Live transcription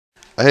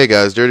Hey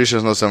guys, Dirty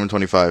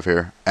Shizno725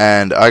 here,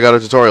 and I got a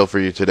tutorial for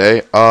you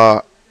today,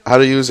 how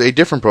to use a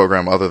different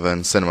program other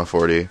than Cinema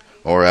 4D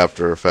or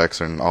After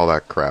Effects and all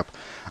that crap.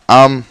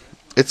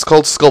 It's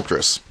called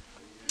Sculptris,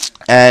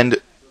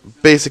 and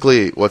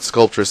basically what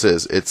Sculptris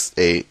is, it's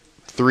a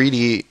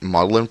 3D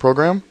modeling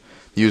program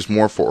used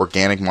more for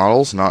organic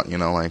models, not,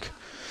 like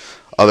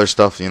other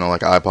stuff,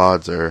 like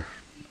iPods or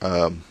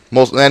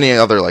any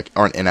other like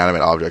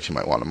inanimate objects you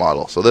might want to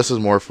model. So this is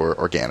more for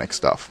organic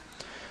stuff.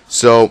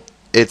 So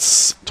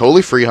it's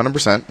totally free,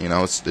 100%.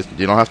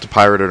 You don't have to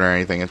pirate it or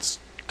anything. It's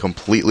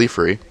completely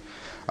free.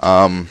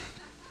 From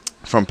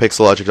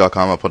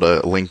pixellogic.com, I'll put a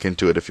link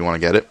into it if you want to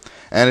get it.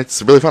 And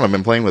it's really fun. I've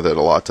been playing with it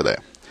a lot today.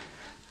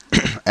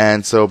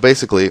 And so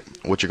basically,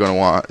 what's going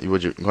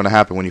to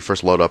happen when you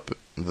first load up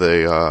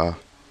the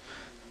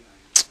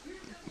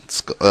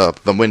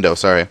window,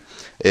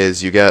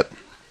 is you get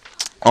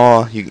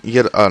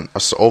an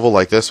oval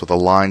like this with a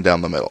line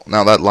down the middle.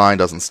 Now that line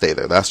doesn't stay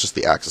there. That's just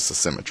the axis of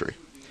symmetry.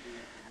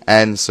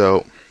 And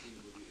so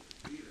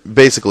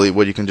basically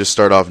what you can just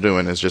start off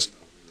doing is just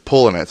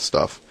pulling at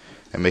stuff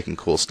and making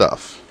cool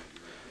stuff.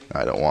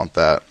 I don't want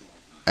that.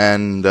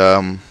 And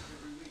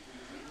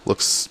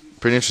looks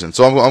pretty interesting.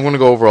 So I'm going to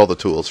go over all the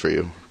tools for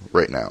you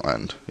right now.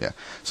 And yeah.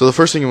 So the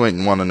first thing you might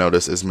want to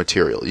notice is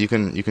material. You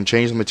can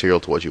change the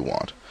material to what you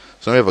want.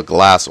 So we have a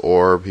glass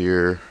orb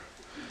here.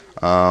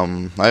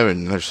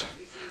 There's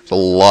a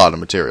lot of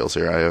materials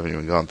here. I haven't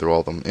even gone through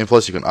all of them. And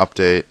plus you can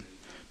update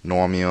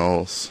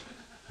normals.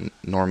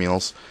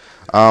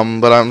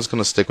 But I'm just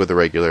going to stick with the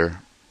regular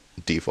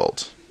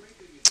default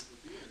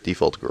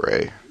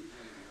gray.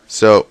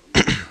 So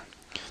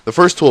the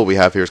first tool we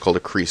have here is called a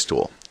crease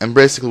tool, and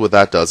basically what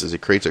that does is it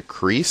creates a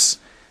crease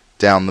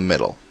down the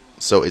middle,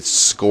 so it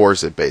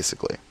scores it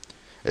basically.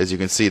 As you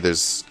can see,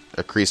 there's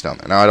a crease down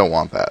there. Now I don't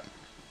want that,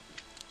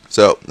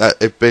 so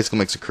it basically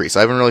makes a crease. I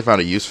haven't really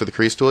found a use for the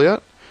crease tool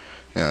yet.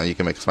 You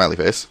can make a smiley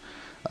face.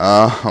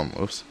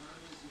 Oops.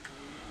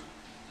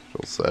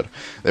 Sad.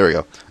 There we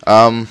go.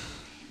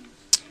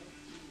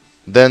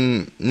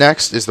 Then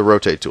next is the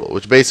rotate tool,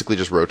 which basically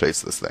just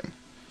rotates this thing,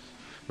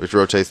 which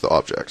rotates the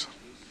object.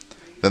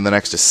 Then the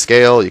next is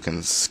scale. You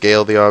can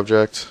scale the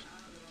object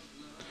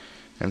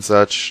and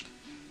such.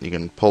 You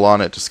can pull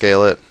on it to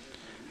scale it,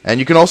 and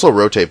you can also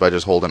rotate by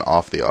just holding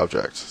off the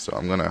object. So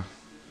I'm gonna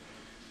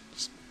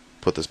just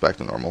put this back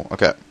to normal.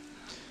 Okay.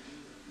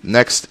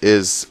 Next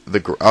is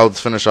I'll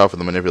finish off with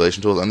the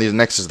manipulation tools, and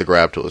next is the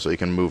grab tool, so you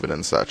can move it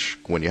and such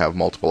when you have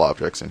multiple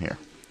objects in here.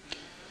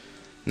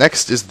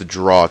 Next is the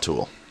draw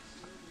tool,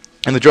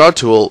 and the draw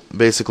tool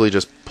basically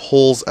just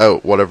pulls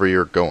out whatever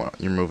you're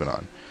moving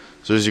on.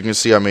 So as you can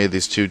see, I made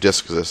these two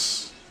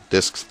discs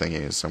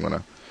thingies. I'm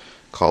gonna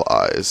call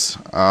eyes.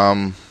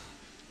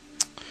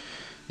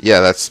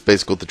 Yeah, that's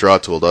basically what the draw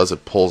tool does.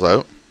 It pulls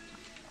out.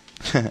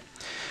 Yeah,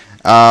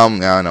 I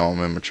know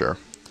I'm immature.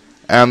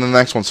 And the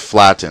next one's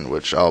flatten,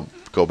 which I'll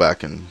go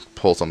back and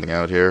pull something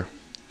out here.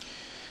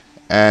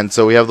 And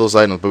so we have those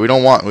items, but we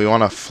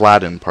want to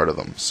flatten part of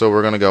them. So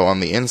we're going to go on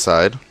the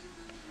inside,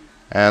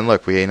 and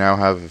look, we now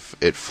have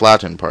it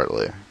flattened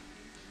partly.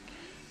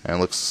 And it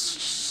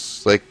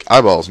looks like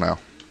eyeballs now.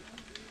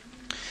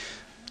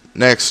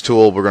 Next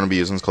tool we're going to be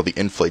using is called the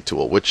inflate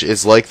tool, which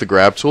is like the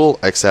grab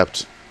tool,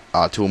 except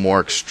to a more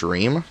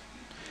extreme.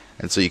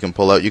 And so you can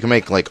pull out, you can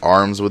make like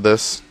arms with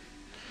this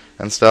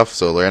and stuff.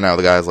 So right now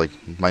the guy's like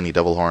might need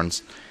double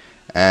horns,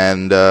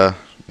 and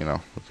we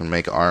can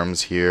make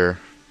arms here.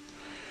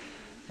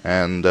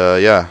 And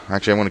yeah,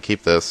 actually I'm going to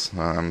keep this.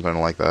 I'm going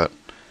to like that.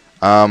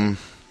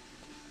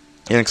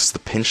 Next is the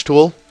pinch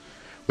tool,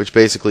 which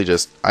basically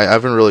just I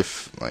haven't really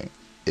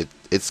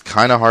it's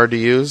kind of hard to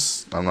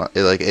use.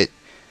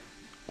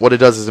 What it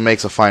does is it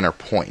makes a finer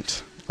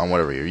point on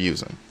whatever you're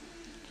using.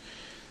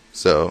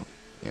 So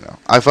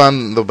I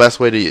found the best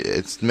way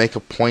to make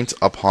a point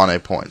upon a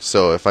point.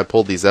 So if I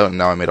pulled these out and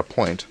now I made a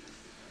point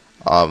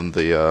on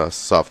the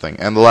soft thing.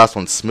 And the last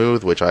one's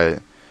smooth, which one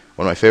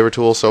of my favorite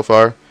tools so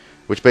far,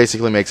 which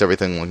basically makes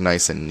everything look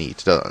nice and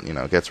neat.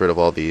 Gets rid of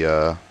all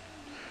the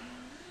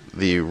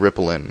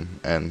rippling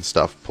and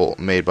stuff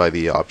made by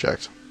the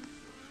object.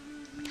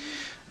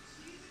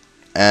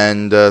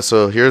 And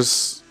so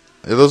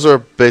those are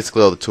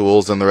basically all the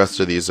tools, and the rest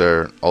of these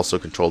are also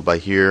controlled by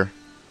here.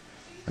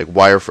 Like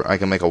I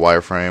can make a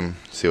wireframe,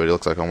 see what it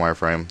looks like on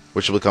wireframe,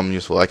 which will become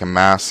useful. I can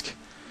mask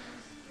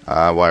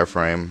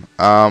wireframe.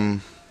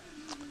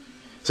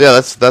 So yeah,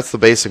 that's the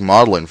basic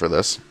modeling for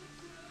this.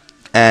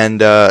 And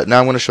now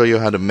I'm going to show you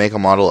how to make a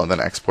model and then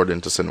export it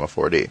into Cinema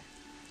 4D.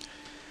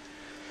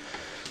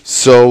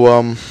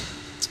 So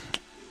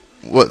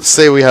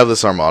say we have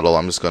our model.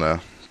 I'm just going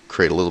to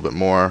create a little bit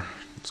more.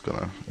 Just going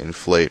to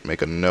inflate,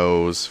 make a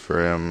nose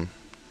for him.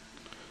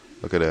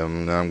 Look at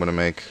him. Now I'm going to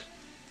make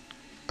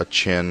a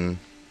chin.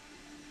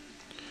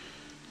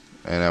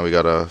 And now we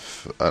got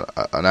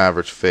an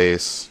average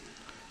face.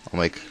 I'll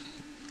make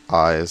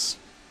eyes,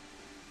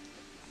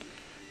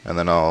 and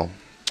then I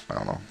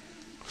don't know,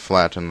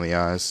 flatten the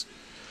eyes.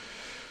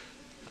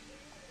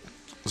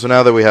 So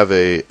now that we have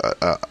a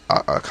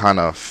kind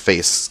of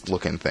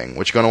face-looking thing,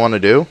 what you're going to want to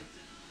do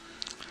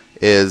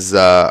is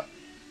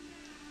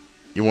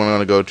you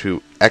want to go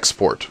to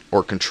Export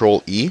or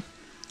Control E.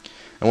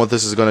 And what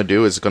this is going to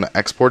do is going to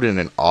export it in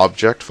an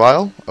object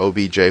file,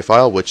 OBJ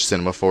file, which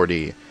Cinema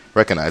 4D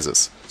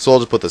recognizes. So I'll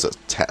just put this as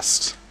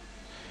test.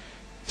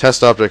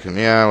 Test object, and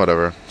yeah,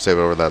 whatever. Save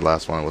it over that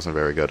last one. It wasn't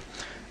very good.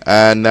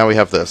 And now we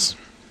have this.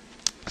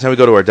 So now we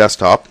go to our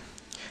desktop,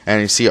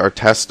 and you see our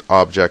test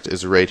object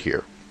is right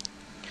here.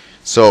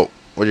 So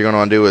what you're going to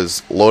want to do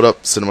is load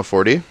up Cinema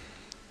 4D,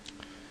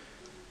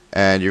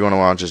 and you're going to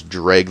want to just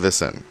drag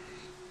this in.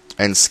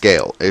 And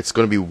scale. It's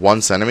going to be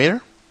 1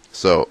 centimeter.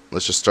 So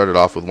let's just start it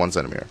off with 1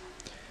 centimeter.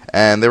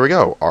 And there we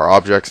go. Our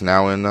object's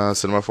now in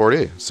Cinema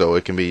 4D. So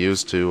it can be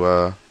used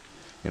to,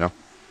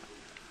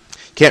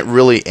 can't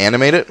really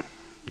animate it,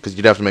 because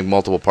you'd have to make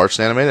multiple parts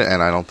to animate it,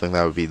 and I don't think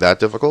that would be that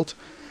difficult.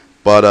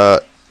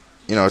 But,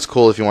 it's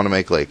cool if you want to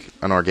make, like,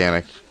 an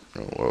organic...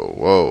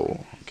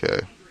 Whoa,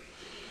 okay.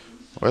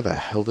 Where the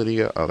hell did he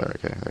go? Oh, there,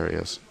 okay, there he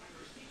is.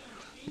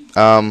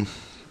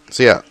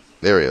 So yeah,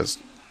 there he is.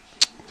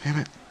 Damn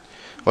it.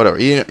 Whatever,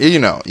 you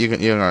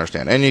can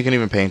understand. And you can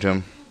even paint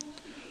him.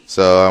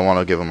 So I want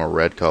to give him a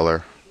red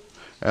color.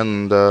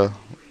 And,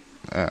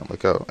 yeah,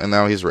 look out. And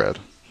now he's red.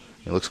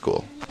 He looks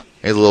cool.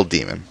 He's a little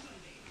demon.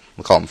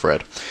 We'll call him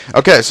Fred.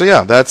 Okay, so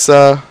yeah, that's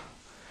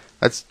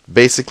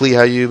basically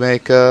how you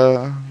make,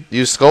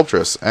 use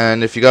Sculptris.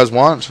 And if you guys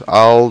want,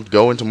 I'll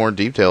go into more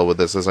detail with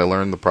this as I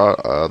learn the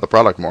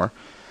product more.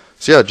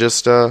 So yeah,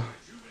 just,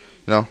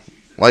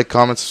 like,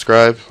 comment,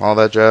 subscribe, all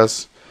that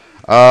jazz.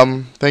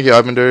 Thank you.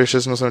 I've been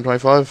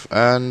Shizno725,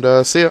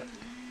 and see ya.